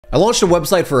I launched a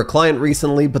website for a client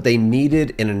recently, but they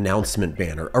needed an announcement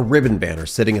banner, a ribbon banner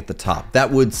sitting at the top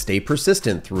that would stay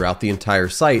persistent throughout the entire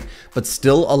site, but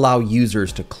still allow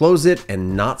users to close it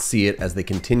and not see it as they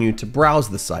continue to browse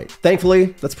the site. Thankfully,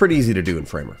 that's pretty easy to do in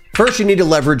Framer. First, you need to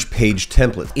leverage page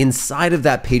templates. Inside of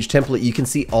that page template, you can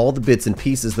see all the bits and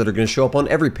pieces that are going to show up on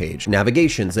every page,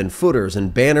 navigations and footers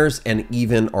and banners, and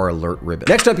even our alert ribbon.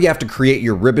 Next up, you have to create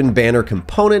your ribbon banner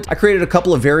component. I created a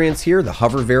couple of variants here, the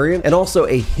hover variant and also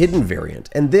a hidden variant.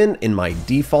 And then in my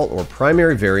default or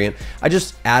primary variant, I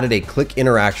just added a click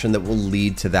interaction that will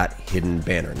lead to that hidden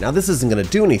banner. Now, this isn't going to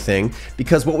do anything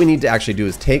because what we need to actually do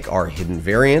is take our hidden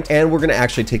variant and we're going to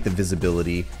actually take the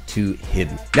visibility to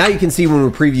hidden. Now you can see when we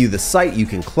preview the site, you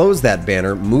can close that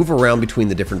banner, move around between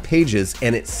the different pages,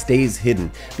 and it stays hidden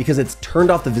because it's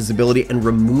turned off the visibility and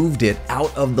removed it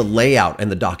out of the layout and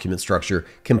the document structure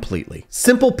completely.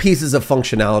 Simple pieces of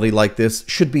functionality like this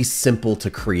should be simple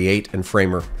to create, and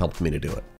Framer helped me to do it.